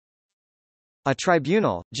A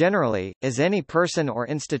tribunal, generally, is any person or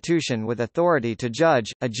institution with authority to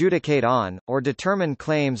judge, adjudicate on, or determine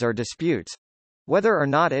claims or disputes, whether or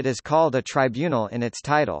not it is called a tribunal in its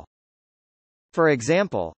title. For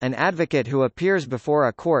example, an advocate who appears before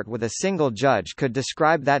a court with a single judge could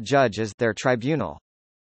describe that judge as their tribunal.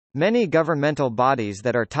 Many governmental bodies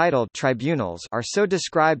that are titled tribunals are so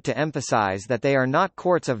described to emphasize that they are not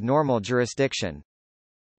courts of normal jurisdiction.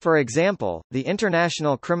 For example, the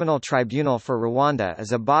International Criminal Tribunal for Rwanda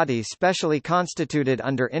is a body specially constituted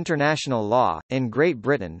under international law. In Great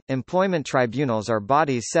Britain, employment tribunals are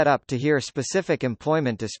bodies set up to hear specific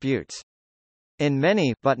employment disputes. In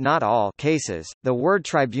many, but not all, cases, the word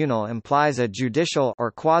tribunal implies a judicial or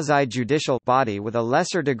quasi-judicial body with a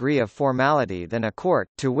lesser degree of formality than a court,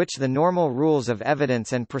 to which the normal rules of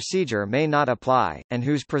evidence and procedure may not apply, and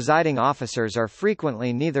whose presiding officers are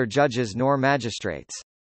frequently neither judges nor magistrates.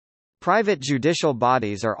 Private judicial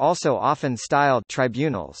bodies are also often styled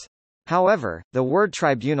tribunals. However, the word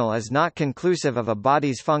tribunal is not conclusive of a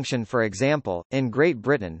body's function. For example, in Great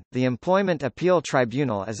Britain, the Employment Appeal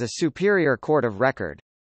Tribunal is a superior court of record.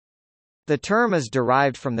 The term is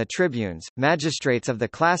derived from the tribunes, magistrates of the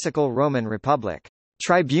classical Roman Republic.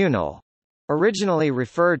 Tribunal originally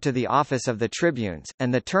referred to the office of the tribunes,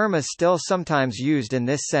 and the term is still sometimes used in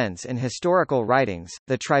this sense in historical writings.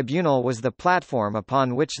 The tribunal was the platform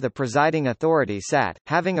upon which the presiding authority sat,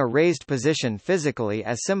 having a raised position physically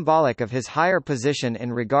as symbolic of his higher position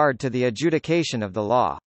in regard to the adjudication of the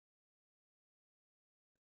law.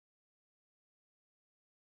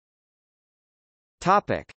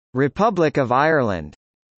 Topic: Republic of Ireland.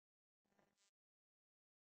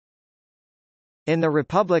 In the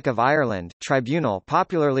Republic of Ireland, tribunal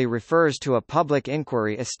popularly refers to a public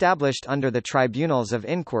inquiry established under the Tribunals of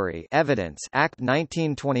Inquiry Evidence Act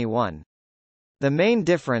 1921. The main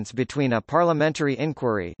difference between a parliamentary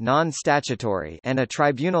inquiry non-statutory and a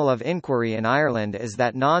tribunal of inquiry in Ireland is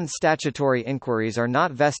that non-statutory inquiries are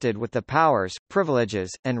not vested with the powers,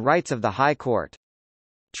 privileges, and rights of the High Court.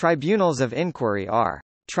 Tribunals of inquiry are.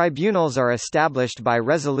 Tribunals are established by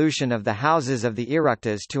resolution of the Houses of the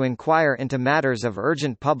Oireachtas to inquire into matters of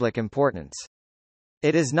urgent public importance.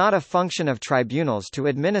 It is not a function of tribunals to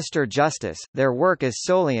administer justice, their work is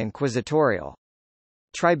solely inquisitorial.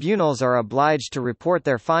 Tribunals are obliged to report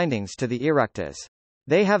their findings to the Oireachtas.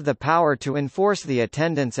 They have the power to enforce the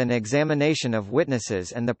attendance and examination of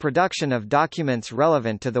witnesses and the production of documents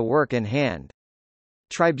relevant to the work in hand.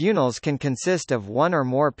 Tribunals can consist of one or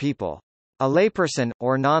more people. A layperson,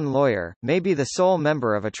 or non-lawyer, may be the sole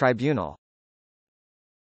member of a tribunal.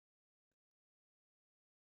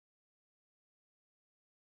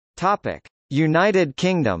 Topic: United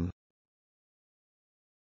Kingdom.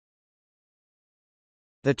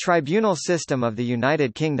 The tribunal system of the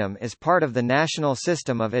United Kingdom is part of the national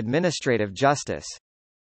system of administrative justice.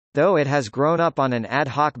 Though it has grown up on an ad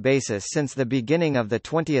hoc basis since the beginning of the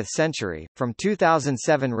 20th century, from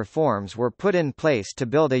 2007 reforms were put in place to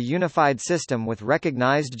build a unified system with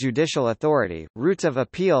recognised judicial authority, routes of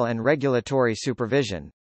appeal and regulatory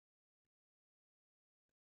supervision.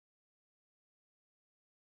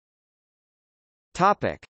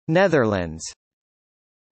 Netherlands.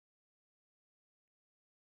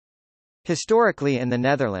 Historically in the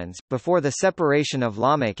Netherlands, before the separation of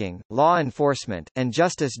lawmaking, law enforcement, and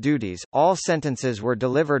justice duties, all sentences were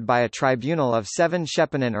delivered by a tribunal of 7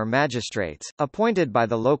 schepenen or magistrates, appointed by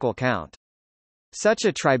the local count. Such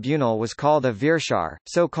a tribunal was called a veerschaar,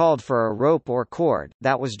 so called for a rope or cord,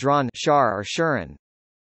 that was drawn schaar or schuren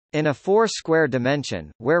in a 4-square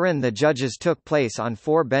dimension, wherein the judges took place on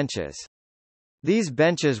 4 benches. These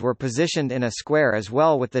benches were positioned in a square as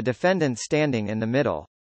well, with the defendant standing in the middle.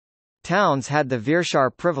 Towns had the veerschaar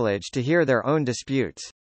privilege to hear their own disputes.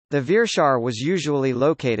 The veerschaar was usually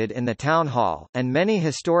located in the town hall, and many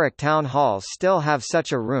historic town halls still have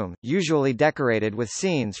such a room, usually decorated with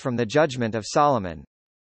scenes from the Judgment of Solomon.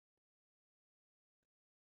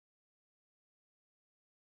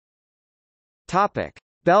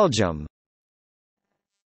 Belgium.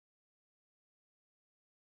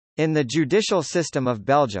 In the judicial system of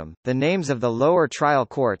Belgium, the names of the lower trial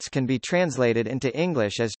courts can be translated into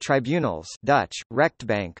English as tribunals Dutch,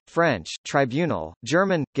 rechtbank, French, tribunal,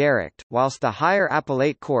 German, Gericht, whilst the higher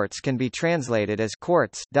appellate courts can be translated as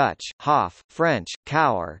courts Dutch, Hof, French,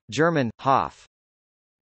 Kauer, German, Hof.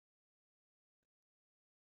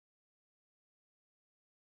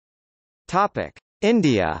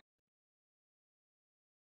 India.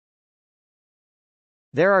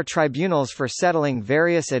 There are tribunals for settling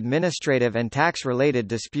various administrative and tax-related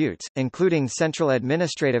disputes, including Central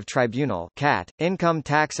Administrative Tribunal (CAT), Income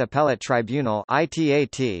Tax Appellate Tribunal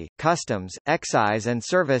 (ITAT), Customs, Excise and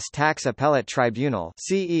Service Tax Appellate Tribunal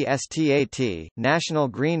 (CESTAT), National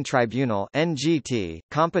Green Tribunal (NGT),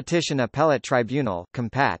 Competition Appellate Tribunal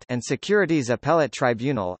 (COMPAT), and Securities Appellate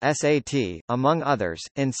Tribunal (SAT), among others.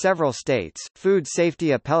 In several states, food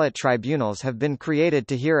safety appellate tribunals have been created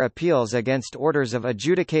to hear appeals against orders of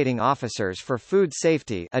adjudicating officers for food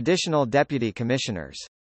safety, additional deputy commissioners.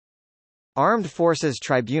 Armed Forces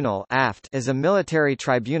Tribunal (AFT) is a military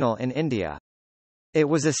tribunal in India. It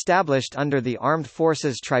was established under the Armed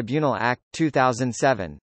Forces Tribunal Act,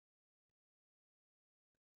 2007.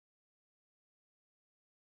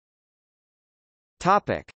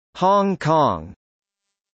 Topic: Hong Kong.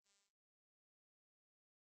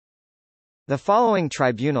 The following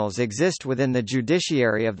tribunals exist within the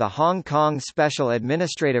judiciary of the Hong Kong Special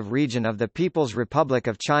Administrative Region of the People's Republic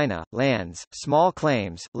of China: lands, small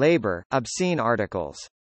claims, labor, obscene articles.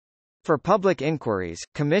 For public inquiries,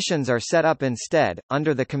 commissions are set up instead,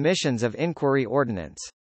 under the Commissions of Inquiry Ordinance.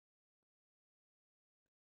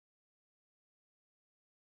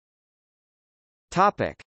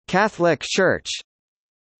 Topic: Catholic Church.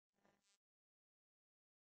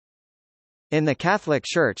 In the Catholic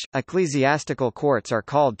Church, ecclesiastical courts are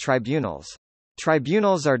called tribunals.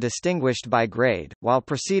 Tribunals are distinguished by grade, while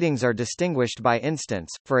proceedings are distinguished by instance.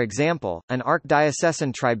 For example, an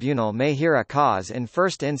archdiocesan tribunal may hear a cause in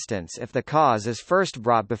first instance if the cause is first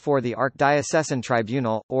brought before the archdiocesan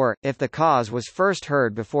tribunal, or, if the cause was first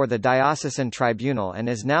heard before the diocesan tribunal and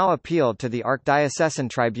is now appealed to the archdiocesan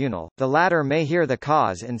tribunal, the latter may hear the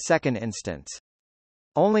cause in second instance.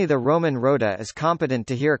 Only the Roman Rota is competent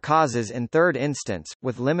to hear causes in third instance,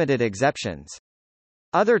 with limited exceptions.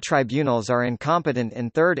 Other tribunals are incompetent in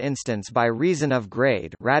third instance by reason of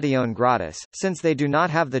grade ratione gradus, since they do not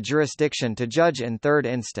have the jurisdiction to judge in third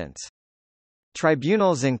instance.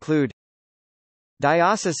 Tribunals include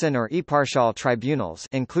diocesan or eparchal tribunals,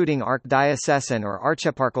 including archdiocesan or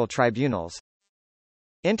archieparchal tribunals,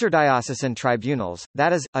 interdiocesan tribunals,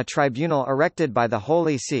 that is, a tribunal erected by the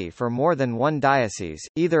Holy See for more than one diocese,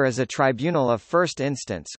 either as a tribunal of first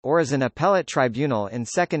instance, or as an appellate tribunal in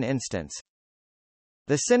second instance.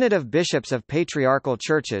 The Synod of Bishops of Patriarchal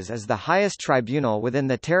Churches is the highest tribunal within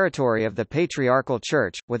the territory of the Patriarchal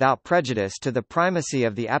Church, without prejudice to the primacy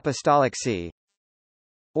of the Apostolic See.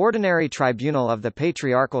 Ordinary Tribunal of the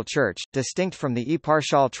Patriarchal Church, distinct from the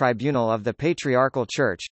eparchal Tribunal of the Patriarchal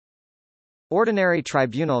Church. Ordinary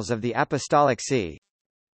Tribunals of the Apostolic See.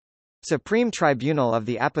 Supreme Tribunal of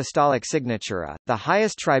the Apostolic Signatura, the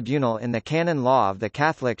highest tribunal in the canon law of the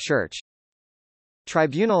Catholic Church.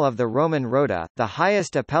 Tribunal of the Roman Rota, the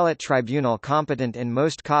highest appellate tribunal competent in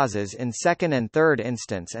most causes in second and third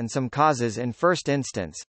instance and some causes in first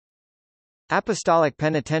instance. Apostolic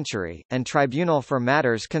Penitentiary, and Tribunal for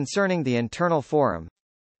matters concerning the internal forum.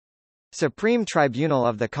 Supreme Tribunal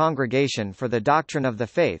of the Congregation for the Doctrine of the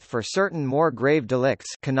Faith for certain more grave delicts,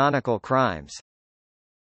 canonical crimes.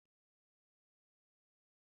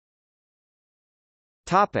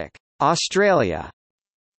 Topic: Australia.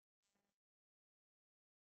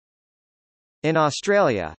 In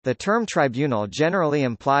Australia, the term tribunal generally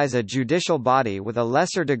implies a judicial body with a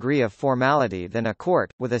lesser degree of formality than a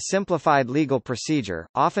court, with a simplified legal procedure,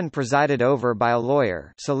 often presided over by a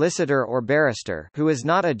lawyer, solicitor or barrister who is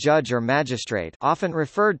not a judge or magistrate, often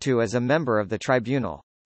referred to as a member of the tribunal.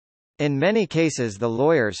 In many cases the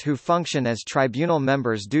lawyers who function as tribunal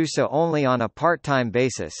members do so only on a part-time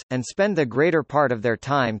basis, and spend the greater part of their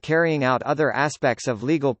time carrying out other aspects of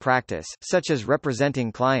legal practice, such as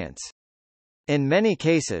representing clients. In many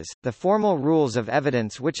cases, the formal rules of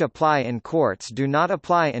evidence which apply in courts do not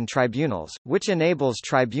apply in tribunals, which enables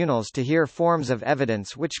tribunals to hear forms of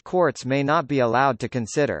evidence which courts may not be allowed to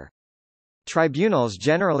consider. Tribunals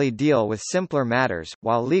generally deal with simpler matters,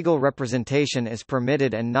 while legal representation is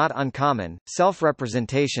permitted and not uncommon.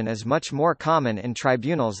 Self-representation is much more common in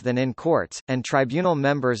tribunals than in courts, and tribunal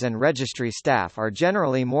members and registry staff are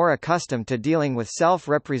generally more accustomed to dealing with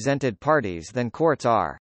self-represented parties than courts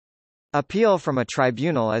are. Appeal from a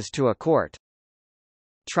tribunal is to a court.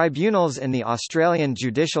 Tribunals in the Australian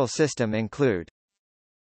judicial system include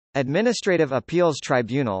Administrative Appeals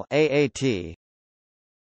Tribunal (AAT),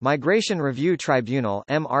 Migration Review Tribunal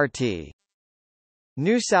 (MRT),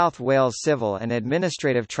 New South Wales Civil and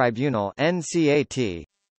Administrative Tribunal (NCAT),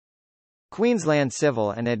 Queensland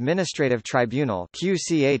Civil and Administrative Tribunal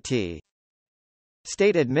 (QCAT),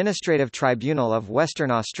 State Administrative Tribunal of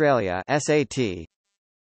Western Australia (SAT),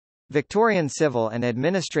 Victorian Civil and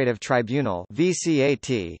Administrative Tribunal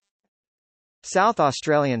 (VCAT), South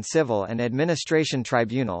Australian Civil and Administration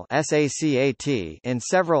Tribunal (SACAT). In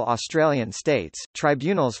several Australian states,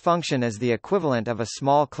 tribunals function as the equivalent of a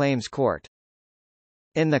small claims court.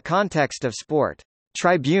 In the context of sport,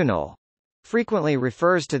 tribunal frequently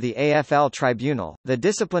refers to the AFL Tribunal, the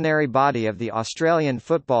disciplinary body of the Australian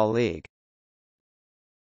Football League.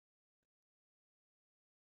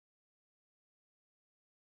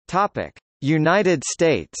 Topic: United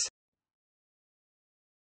States.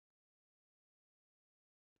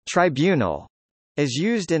 Tribunal is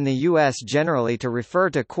used in the U.S. generally to refer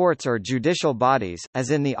to courts or judicial bodies,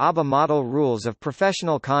 as in the ABA Model Rules of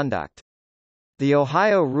Professional Conduct. The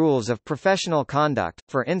Ohio Rules of Professional Conduct,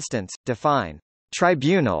 for instance, define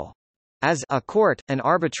tribunal as a court, an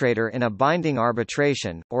arbitrator in a binding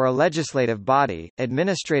arbitration, or a legislative body,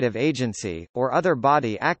 administrative agency, or other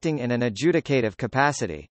body acting in an adjudicative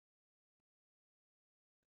capacity.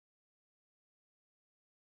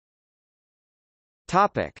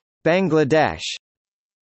 Topic: Bangladesh.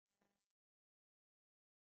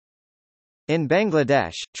 In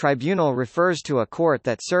Bangladesh, tribunal refers to a court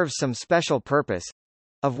that serves some special purpose,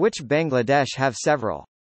 of which Bangladesh have several.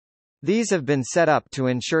 These have been set up to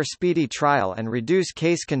ensure speedy trial and reduce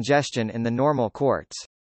case congestion in the normal courts.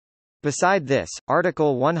 Beside this,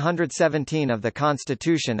 Article 117 of the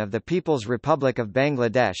Constitution of the People's Republic of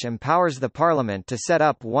Bangladesh empowers the Parliament to set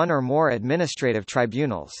up one or more administrative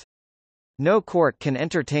tribunals. No court can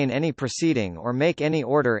entertain any proceeding or make any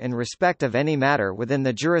order in respect of any matter within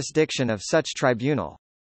the jurisdiction of such tribunal.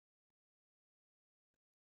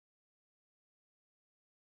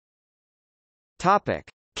 Topic: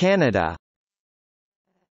 Canada.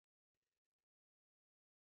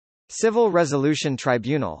 Civil Resolution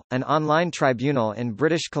Tribunal, an online tribunal in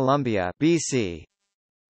British Columbia, BC.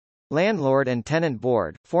 Landlord and Tenant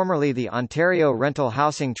Board, formerly the Ontario Rental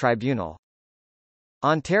Housing Tribunal.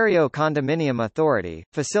 Ontario Condominium Authority,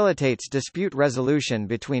 facilitates dispute resolution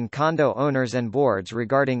between condo owners and boards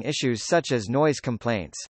regarding issues such as noise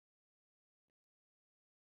complaints.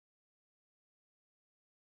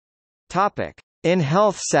 Topic: In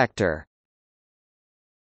health sector.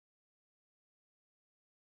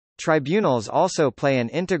 Tribunals also play an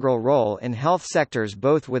integral role in health sectors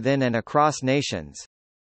both within and across nations.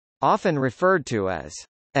 Often referred to as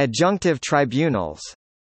adjunctive tribunals,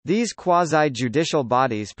 these quasi-judicial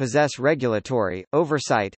bodies possess regulatory,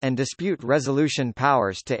 oversight, and dispute resolution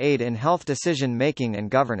powers to aid in health decision-making and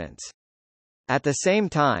governance. At the same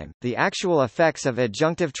time, the actual effects of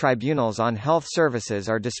adjunctive tribunals on health services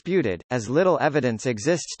are disputed, as little evidence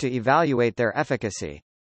exists to evaluate their efficacy.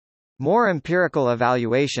 More empirical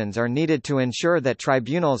evaluations are needed to ensure that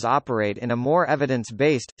tribunals operate in a more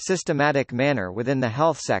evidence-based, systematic manner within the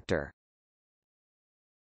health sector.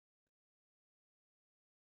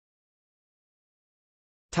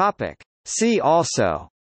 Topic: See also.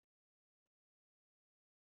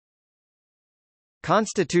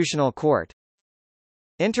 Constitutional Court,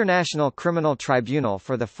 International Criminal Tribunal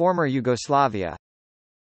for the former Yugoslavia,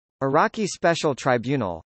 Iraqi Special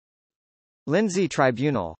Tribunal, Lindsay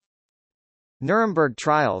Tribunal, Nuremberg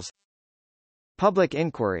Trials, Public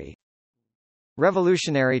Inquiry,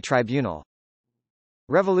 Revolutionary Tribunal,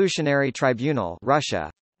 Revolutionary Tribunal, Russia,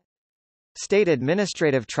 State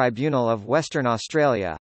Administrative Tribunal of Western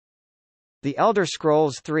Australia, The Elder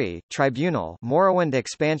Scrolls III Tribunal, Morrowind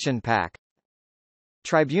Expansion Pack,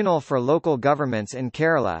 Tribunal for Local Governments in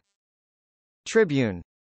Kerala, Tribune,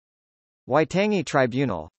 Waitangi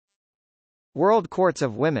Tribunal, World Courts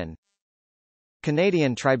of Women,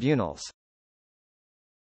 Canadian Tribunals.